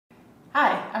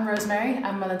Hi, I'm Rosemary.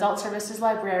 I'm an Adult Services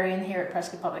Librarian here at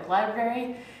Prescott Public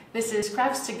Library. This is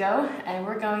Crafts to Go, and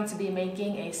we're going to be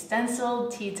making a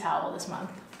stenciled tea towel this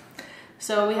month.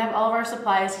 So we have all of our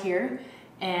supplies here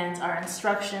and our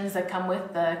instructions that come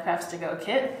with the Crafts to Go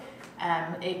kit.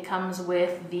 It comes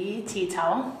with the tea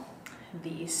towel,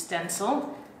 the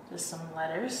stencil, just some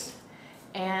letters,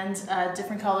 and a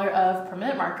different color of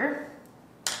permanent marker.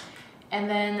 And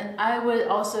then I would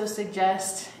also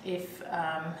suggest if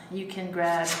you can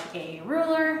grab a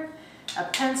ruler, a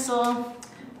pencil,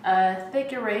 a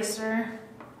thick eraser,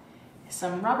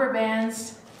 some rubber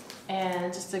bands,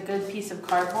 and just a good piece of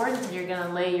cardboard, and you're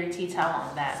gonna lay your tea towel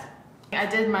on that. I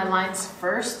did my lines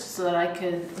first so that I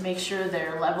could make sure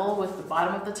they're level with the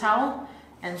bottom of the towel,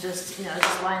 and just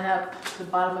line up the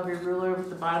bottom of your ruler with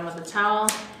the bottom of the towel.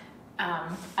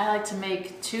 I like to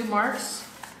make 2 marks,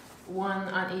 one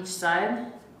on each side,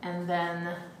 and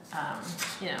then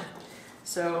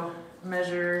so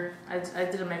measure, I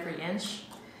did them every inch,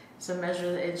 so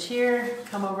measure the inch here,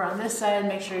 come over on this side,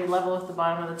 make sure you're level with the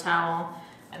bottom of the towel,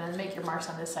 and then make your marks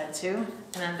on this side too,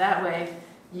 and then that way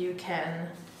you can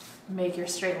make your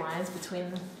straight lines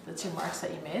between the 2 marks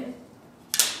that you made.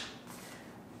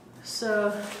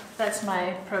 So that's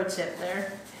my pro tip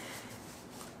there.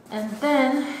 And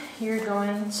then you're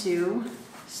going to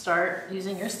start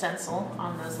using your stencil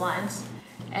on those lines.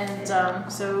 And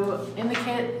so in the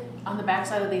kit, on the back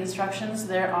side of the instructions,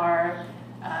 there are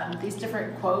these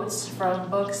different quotes from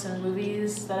books and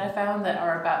movies that I found that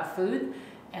are about food.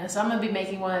 And so I'm going to be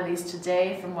making one of these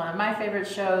today from one of my favorite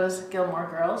shows, Gilmore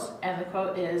Girls. And the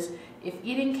quote is, "If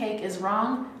eating cake is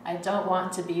wrong, I don't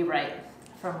want to be right,"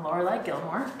 from Lorelai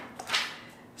Gilmore.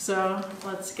 So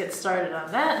let's get started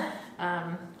on that.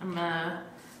 I'm going to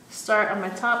start on my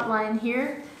top line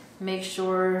here. Make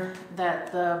sure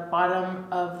that the bottom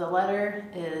of the letter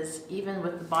is even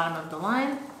with the bottom of the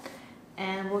line,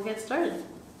 and we'll get started.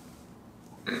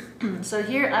 So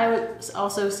here I would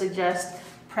also suggest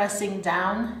pressing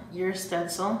down your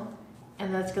stencil,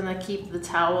 and that's going to keep the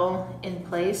towel in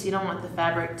place. You don't want the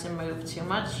fabric to move too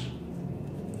much.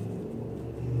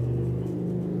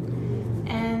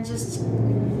 And just,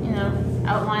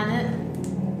 outline it,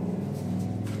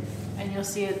 and you'll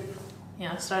see it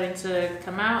starting to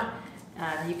come out.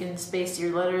 You can space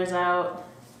your letters out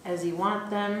as you want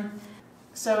them.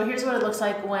 So here's what it looks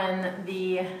like when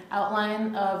the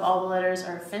outline of all the letters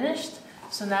are finished.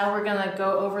 So now we're gonna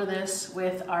go over this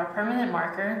with our permanent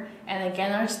marker and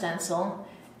again our stencil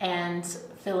and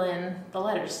fill in the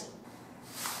letters.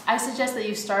 I suggest that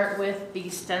you start with the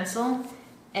stencil,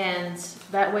 and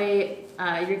that way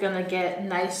you're gonna get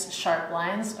nice sharp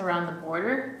lines around the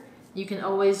border. You can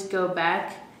always go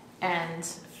back and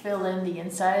fill in the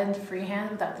inside freehand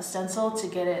without the stencil to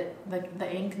get it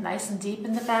the ink nice and deep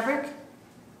in the fabric.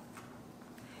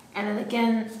 And then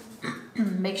again,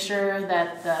 make sure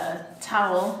that the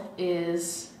towel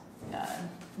is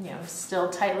still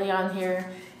tightly on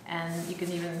here, and you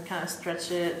can even kind of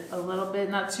stretch it a little bit,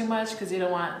 not too much because you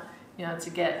don't want to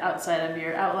get outside of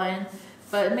your outline,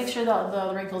 but make sure that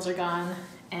the wrinkles are gone,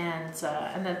 and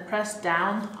then press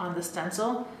down on the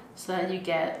stencil so that you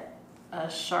get a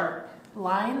sharp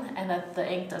line and that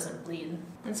the ink doesn't bleed.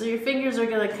 And so your fingers are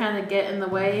going to kind of get in the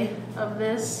way of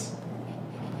this.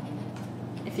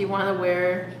 If you want to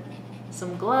wear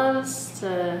some gloves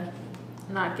to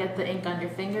not get the ink on your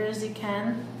fingers, you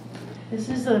can. This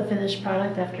is the finished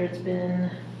product after it's been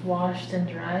washed and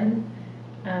dried.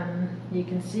 You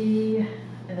can see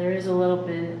there is a little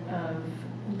bit of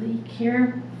leak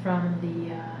here from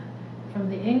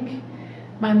the ink.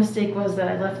 My mistake was that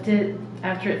I left it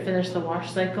after it finished the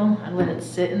wash cycle. I let it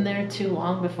sit in there too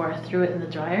long before I threw it in the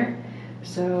dryer.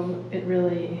 So it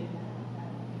really,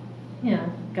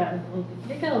 got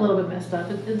a little bit messed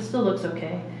up. It still looks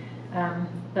okay.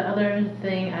 The other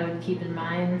thing I would keep in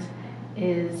mind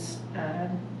is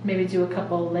maybe do a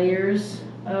couple layers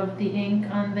of the ink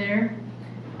on there,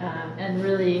 and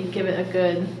really give it a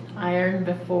good iron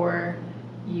before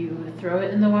you throw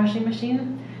it in the washing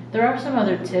machine. There are some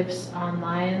other tips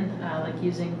online, like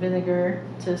using vinegar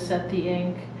to set the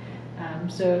ink.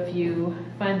 So if you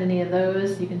find any of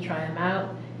those, you can try them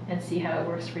out and see how it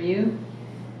works for you.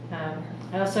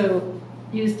 I also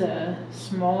used a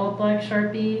small black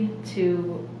Sharpie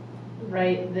to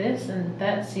write this, and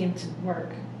that seemed to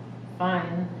work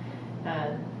fine.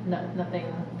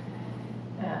 Nothing,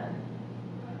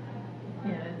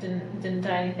 it didn't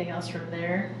dye anything else from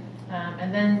there.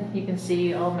 And then you can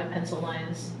see all of my pencil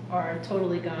lines are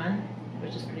totally gone,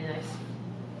 which is pretty nice.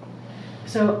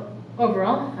 So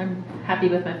overall, I'm happy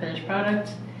with my finished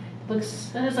product. It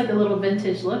has like a little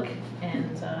vintage look,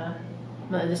 and I'm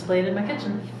gonna display it in my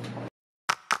kitchen.